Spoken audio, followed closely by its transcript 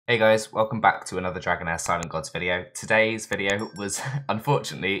Hey guys, welcome back to another Dragonheir Silent Gods video. Today's video was,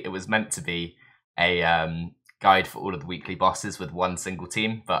 unfortunately, it was meant to be a guide for all of the weekly bosses with one single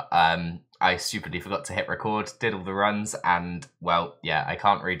team, but I stupidly forgot to hit record, did all the runs, and well, yeah, I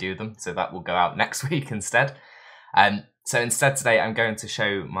can't redo them, so that will go out next week instead. So instead today I'm going to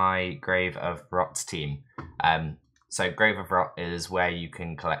show my Grave of Rot team. So Grave of Rot is where you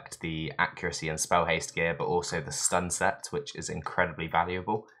can collect the accuracy and spell haste gear, but also the stun set, which is incredibly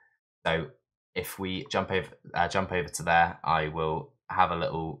valuable. So if we jump over to there, I will have a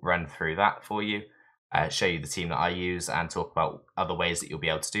little run through that for you, show you the team that I use, and talk about other ways that you'll be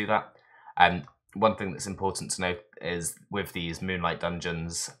able to do that. One thing that's important to note is with these Moonlight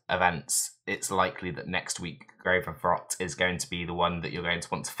Dungeons events, it's likely that next week Grave of Rot is going to be the one that you're going to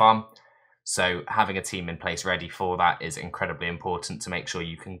want to farm. So having a team in place ready for that is incredibly important to make sure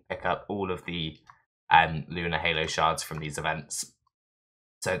you can pick up all of the Lunar Halo shards from these events.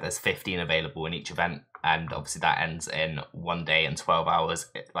 So there's 15 available in each event, and obviously that ends in 1 day and 12 hours.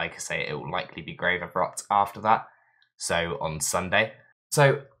 Like I say, it will likely be Grave of Rot after that, so on Sunday.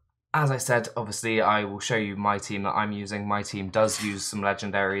 So as I said, obviously I will show you my team that I'm using. My team does use some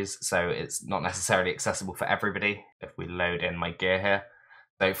legendaries, so it's not necessarily accessible for everybody. If we load in my gear here.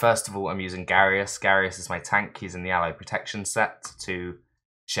 So first of all, I'm using Garius. Garius is my tank. He's in the Ally Protection set to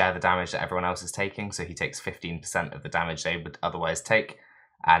share the damage that everyone else is taking. So he takes 15% of the damage they would otherwise take,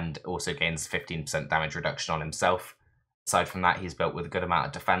 and also gains 15% damage reduction on himself. Aside from that, he's built with a good amount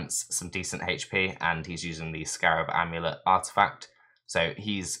of defense, some decent HP, and he's using the Scarab Amulet artifact. So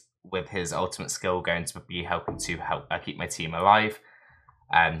he's, with his ultimate skill, going to be helping to keep my team alive.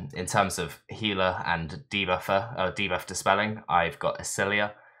 In terms of healer and debuff dispelling, I've got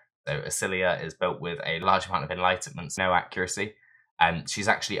Asilia. So Asilia is built with a large amount of enlightenment, no accuracy. She's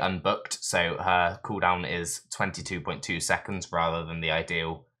actually unbooked, so her cooldown is 22.2 seconds rather than the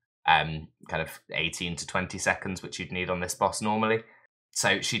ideal kind of 18 to 20 seconds, which you'd need on this boss normally.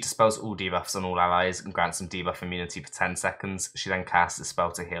 So she dispels all debuffs on all allies and grants them debuff immunity for 10 seconds. She then casts a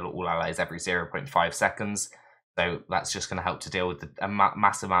spell to heal all allies every 0.5 seconds. So that's just going to help to deal with the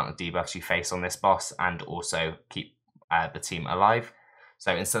massive amount of debuffs you face on this boss, and also keep the team alive.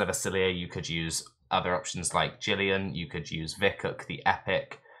 So instead of Asilia, you could use other options like Jillian, you could use Vikuk, the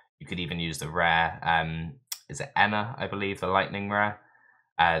Epic, you could even use the rare, is it Emma, I believe, the Lightning rare.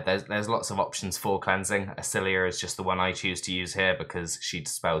 There's lots of options for cleansing. Asilia is just the one I choose to use here because she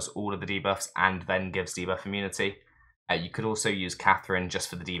dispels all of the debuffs and then gives debuff immunity. You could also use Catherine just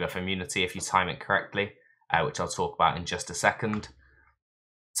for the debuff immunity if you time it correctly, which I'll talk about in just a second.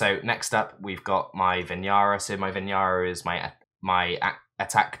 So next up, we've got my Vinyara. So my Vinyara is my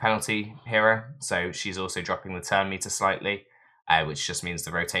attack penalty hero. So she's also dropping the turn meter slightly, which just means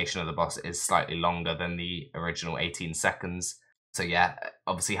the rotation of the boss is slightly longer than the original 18 seconds. So yeah,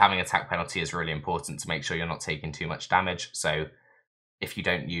 obviously having attack penalty is really important to make sure you're not taking too much damage. So if you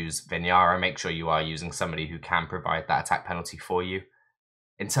don't use Vinyara, make sure you are using somebody who can provide that attack penalty for you.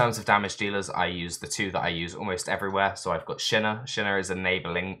 In terms of damage dealers, I use the two that I use almost everywhere. So I've got Shinna. Shinna is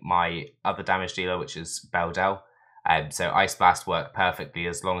enabling my other damage dealer, which is Beldel. So Ice Blast work perfectly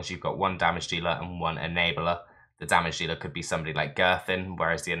as long as you've got one damage dealer and one enabler. The damage dealer could be somebody like Girthin,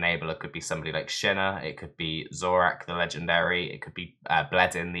 whereas the enabler could be somebody like Shinna. It could be Zorak, the legendary. It could be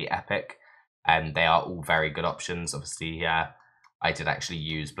Bledin, the epic. And they are all very good options. Obviously, I did actually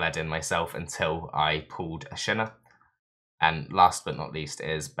use Bledin myself until I pulled a Shinna. And last but not least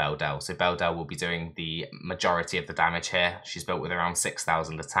is Beldel. So Beldel will be doing the majority of the damage here. She's built with around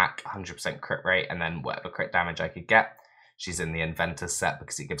 6,000 attack, 100% crit rate, and then whatever crit damage I could get. She's in the Inventor's set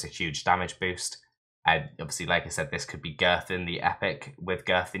because it gives a huge damage boost. Obviously, like I said, this could be Girthin, the epic. With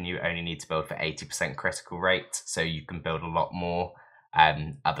Girthin, you only need to build for 80% critical rate, so you can build a lot more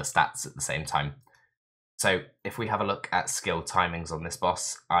other stats at the same time. So if we have a look at skill timings on this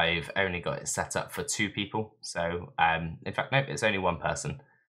boss, I've only got it set up for 2 people. So in fact, no, it's only 1 person.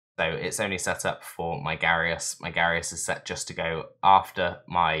 So it's only set up for my Garius. My Garius is set just to go after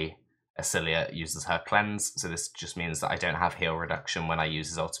my Asilia uses her cleanse. So this just means that I don't have heal reduction when I use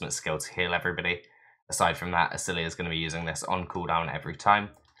his ultimate skill to heal everybody. Aside from that, Asilia is going to be using this on cooldown every time.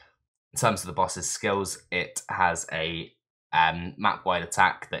 In terms of the boss's skills, it has a map-wide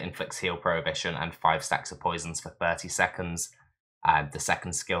attack that inflicts heal prohibition and 5 stacks of poisons for 30 seconds. The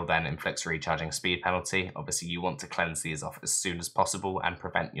second skill then inflicts recharging speed penalty. Obviously, you want to cleanse these off as soon as possible and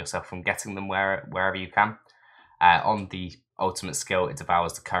prevent yourself from getting them wherever you can. On the ultimate skill, it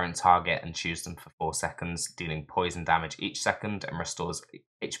devours the current target and chews them for 4 seconds, dealing poison damage each second and restores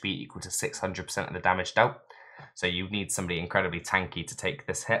HP equal to 600% of the damage dealt. So you need somebody incredibly tanky to take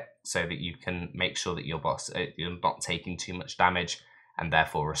this hit so that you can make sure that your boss, you're not taking too much damage and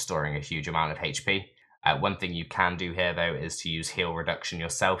therefore restoring a huge amount of HP. One thing you can do here, though, is to use heal reduction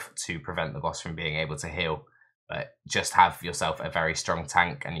yourself to prevent the boss from being able to heal. But just have yourself a very strong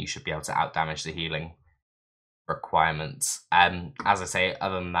tank, and you should be able to outdamage the healing requirements. As I say,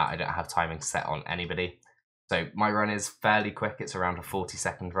 other than that, I don't have timing set on anybody. So my run is fairly quick. It's around a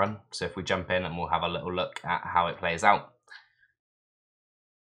 40-second run. So if we jump in and we'll have a little look at how it plays out.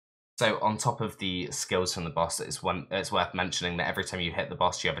 So on top of the skills from the boss, it's worth mentioning that every time you hit the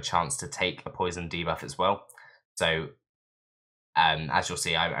boss, you have a chance to take a poison debuff as well. So as you'll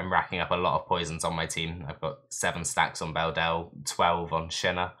see, I'm racking up a lot of poisons on my team. I've got 7 stacks on Beldel, 12 on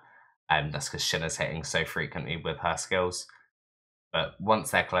Shinna. That's because Shinna's hitting so frequently with her skills. But once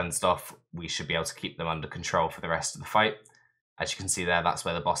they're cleansed off, we should be able to keep them under control for the rest of the fight. As you can see there, that's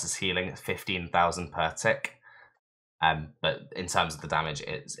where the boss is healing. It's 15,000 per tick. But in terms of the damage,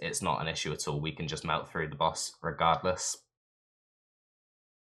 it's not an issue at all. We can just melt through the boss regardless.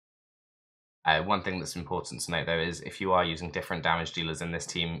 One thing that's important to note, though, is if you are using different damage dealers in this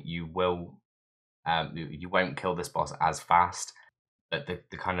team, you won't kill this boss as fast. But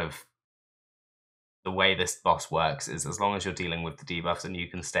the way this boss works is, as long as you're dealing with the debuffs and you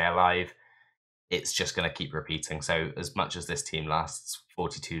can stay alive, it's just going to keep repeating. So as much as this team lasts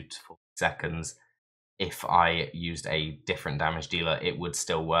 42 to 40 seconds, if I used a different damage dealer, it would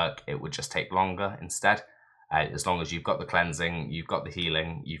still work. It would just take longer instead. As long as you've got the cleansing, you've got the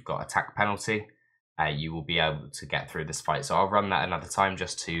healing, you've got attack penalty, you will be able to get through this fight. So I'll run that another time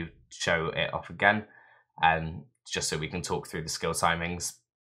just to show it off again, just so we can talk through the skill timings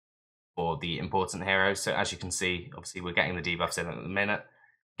for the important heroes. So as you can see, obviously we're getting the debuffs in at the minute.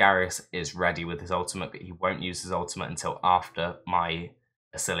 Garius is ready with his ultimate, but he won't use his ultimate until after my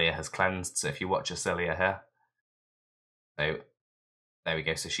Acilia has cleansed. So if you watch Acilia here, so there we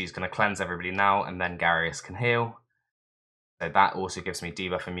go. So she's going to cleanse everybody now, and then Garius can heal. So that also gives me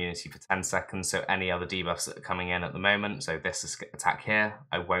debuff immunity for 10 seconds. So any other debuffs that are coming in at the moment, so this attack here,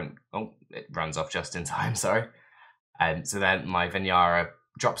 I won't, oh, it runs off just in time, sorry. So then my Vinyara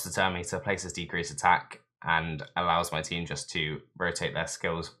drops the turn meter, places decrease attack, and allows my team just to rotate their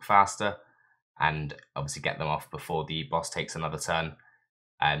skills faster and obviously get them off before the boss takes another turn.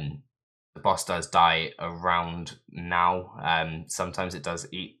 The boss does die around now. Sometimes it does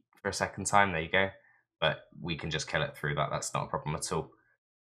eat for a second time, there you go. But we can just kill it through that, that's not a problem at all.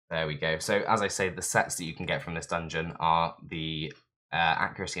 There we go. So as I say, the sets that you can get from this dungeon are the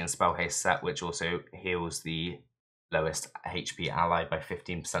accuracy and spell haste set, which also heals the lowest HP ally by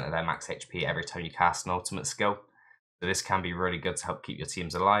 15% of their max HP every time you cast an ultimate skill. So this can be really good to help keep your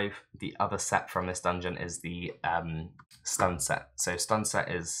teams alive. The other set from this dungeon is the stun set. So stun set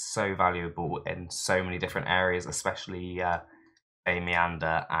is so valuable in so many different areas, especially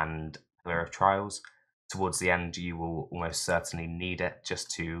Meander and Pillar of Trials. Towards the end, you will almost certainly need it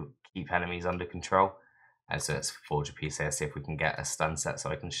just to keep enemies under control. And so let's forge a piece here, see if we can get a stun set so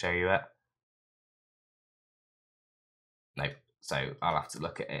I can show you it. Nope. So I'll have to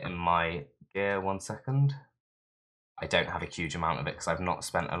look at it in my gear 1 second. I don't have a huge amount of it because I've not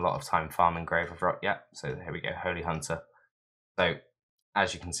spent a lot of time farming Grave of Rot yet. So here we go, Holy Hunter. So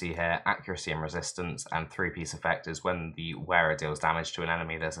as you can see here, accuracy and resistance and 3-piece effect is when the wearer deals damage to an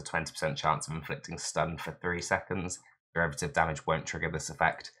enemy, there's a 20% chance of inflicting stun for 3 seconds. Derivative damage won't trigger this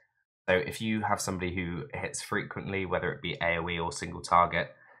effect. So if you have somebody who hits frequently, whether it be AoE or single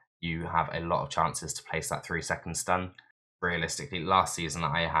target, you have a lot of chances to place that 3-second stun. Realistically, last season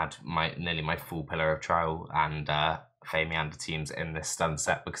I had nearly my full Pillar of Trial and Meander teams in this stun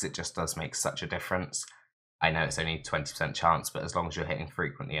set because it just does make such a difference. I know it's only 20% chance, but as long as you're hitting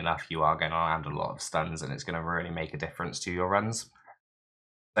frequently enough, you are going to land a lot of stuns and it's going to really make a difference to your runs.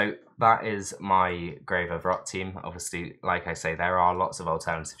 So that is my Grave of Rot team. Obviously, like I say, there are lots of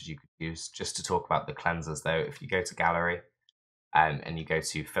alternatives you could use. Just to talk about the cleansers though, if you go to Gallery and you go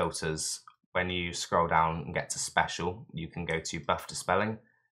to Filters, when you scroll down and get to Special, you can go to Buff Dispelling.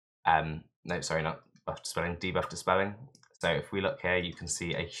 No, sorry, not Buff Dispelling, Debuff Dispelling. So if we look here, you can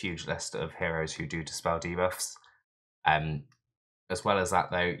see a huge list of heroes who do dispel debuffs. As well as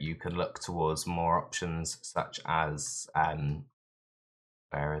that, though, you can look towards more options such as,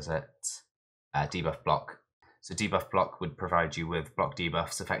 where is it? Debuff Block. So Debuff Block would provide you with block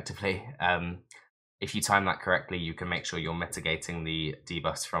debuffs effectively. If you time that correctly, you can make sure you're mitigating the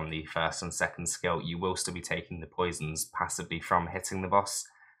debuffs from the first and second skill. You will still be taking the poisons passively from hitting the boss,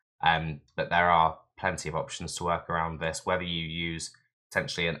 but there are plenty of options to work around this, whether you use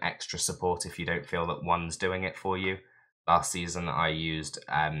potentially an extra support if you don't feel that one's doing it for you. Last season I used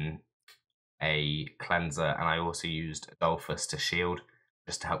a cleanser and I also used Adolphus to shield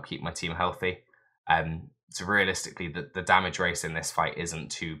just to help keep my team healthy. So realistically, the damage race in this fight isn't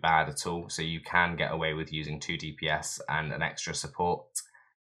too bad at all. So you can get away with using 2 DPS and an extra support.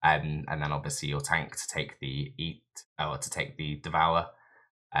 And then obviously your tank to take the eat or to take the devour.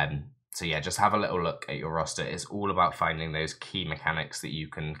 So yeah, just have a little look at your roster. It's all about finding those key mechanics that you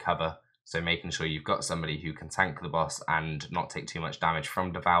can cover. So making sure you've got somebody who can tank the boss and not take too much damage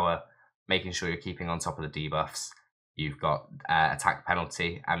from devour, making sure you're keeping on top of the debuffs. You've got attack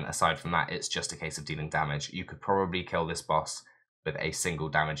penalty, and aside from that, it's just a case of dealing damage. You could probably kill this boss with a single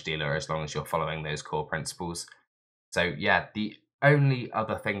damage dealer as long as you're following those core principles. So yeah, the only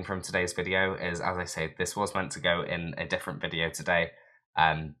other thing from today's video is, as I said, this was meant to go in a different video today,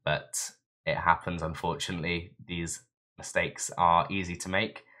 but it happens, unfortunately. These mistakes are easy to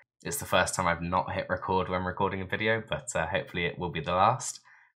make. It's the first time I've not hit record when recording a video, but hopefully it will be the last.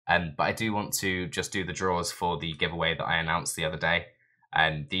 But I do want to just do the draws for the giveaway that I announced the other day.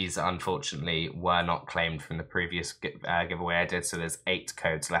 These unfortunately were not claimed from the previous giveaway I did, so there's 8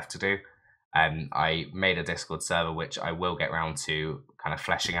 codes left to do. I made a Discord server, which I will get around to kind of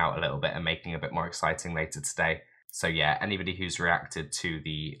fleshing out a little bit and making a bit more exciting later today. So yeah, anybody who's reacted to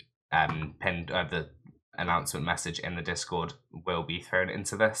the the announcement message in the Discord will be thrown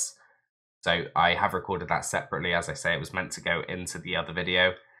into this. So I have recorded that separately. As I say, it was meant to go into the other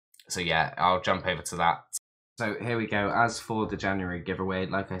video. So yeah, I'll jump over to that. So here we go. As for the January giveaway,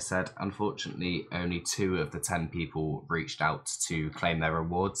 like I said, unfortunately, only 2 of the 10 people reached out to claim their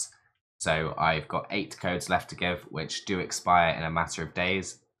rewards. So I've got 8 codes left to give, which do expire in a matter of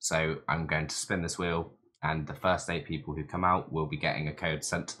days. So I'm going to spin this wheel, and the first 8 people who come out will be getting a code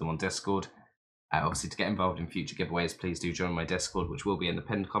sent to them on Discord. Obviously, to get involved in future giveaways, please do join my Discord, which will be in the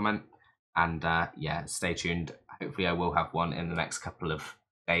pinned comment. And yeah, stay tuned. Hopefully I will have one in the next couple of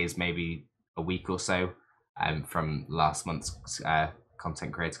days, maybe a week or so, from last month's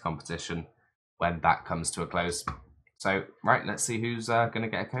content creator competition when that comes to a close. So, right, let's see who's going to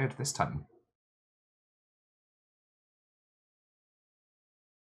get a code this time.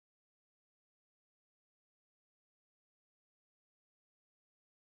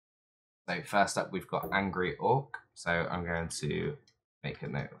 So first up, we've got Angry Orc. So I'm going to make a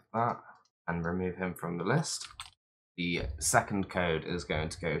note of that and remove him from the list. The second code is going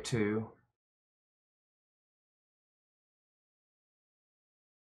to go to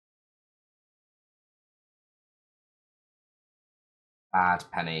Bad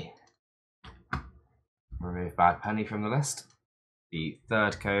Penny. Remove Bad Penny from the list. The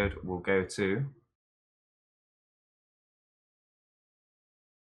third code will go to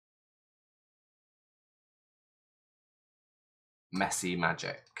Messy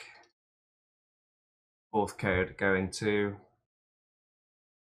Magic. Fourth code going to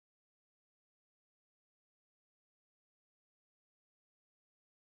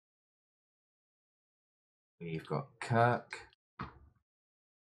we've got Kirk. So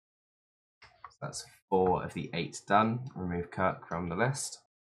that's 4 of the 8 done. Remove Kirk from the list.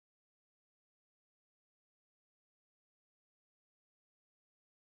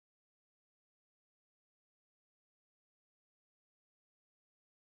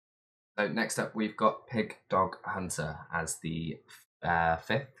 So next up, we've got Pig Dog Hunter as the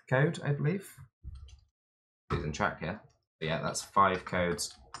 5th code, I believe. Losing track here. But yeah, that's 5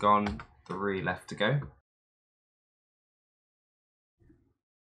 codes gone, 3 left to go.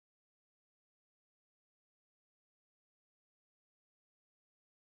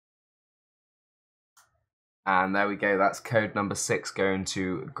 And there we go, that's code number 6 going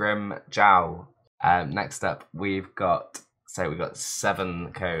to Grim Jow. Next up, we've got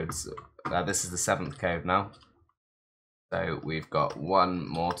 7 codes. This is the 7th code now. So we've got 1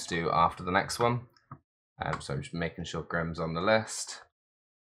 more to do after the next one. So I'm just making sure Grim's on the list.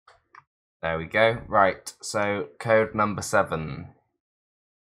 There we go. Right, so code number 7.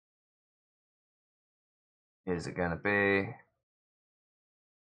 Is it going to be?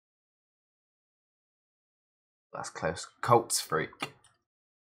 That's close. Colts Freak.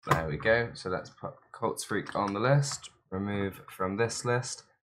 There we go. So let's put Colts Freak on the list. Remove from this list.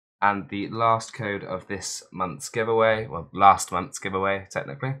 And the last code of this month's giveaway, well, last month's giveaway,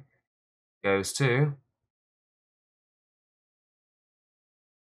 technically, goes to...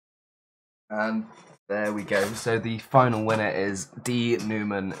 And there we go. So the final winner is D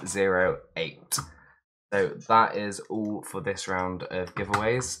Newman 08. So that is all for this round of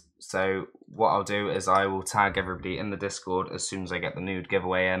giveaways. So what I'll do is I will tag everybody in the Discord as soon as I get the nude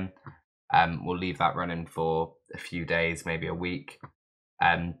giveaway in. We'll leave that running for a few days, maybe a week.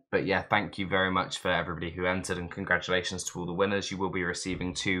 But yeah, thank you very much for everybody who entered, and congratulations to all the winners. You will be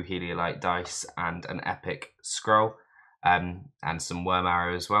receiving 2 Heliolite dice and an epic scroll. and some worm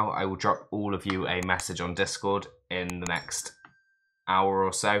arrow as well. I will drop all of you a message on Discord in the next hour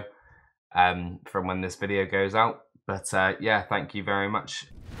or so from when this video goes out. But yeah, thank you very much.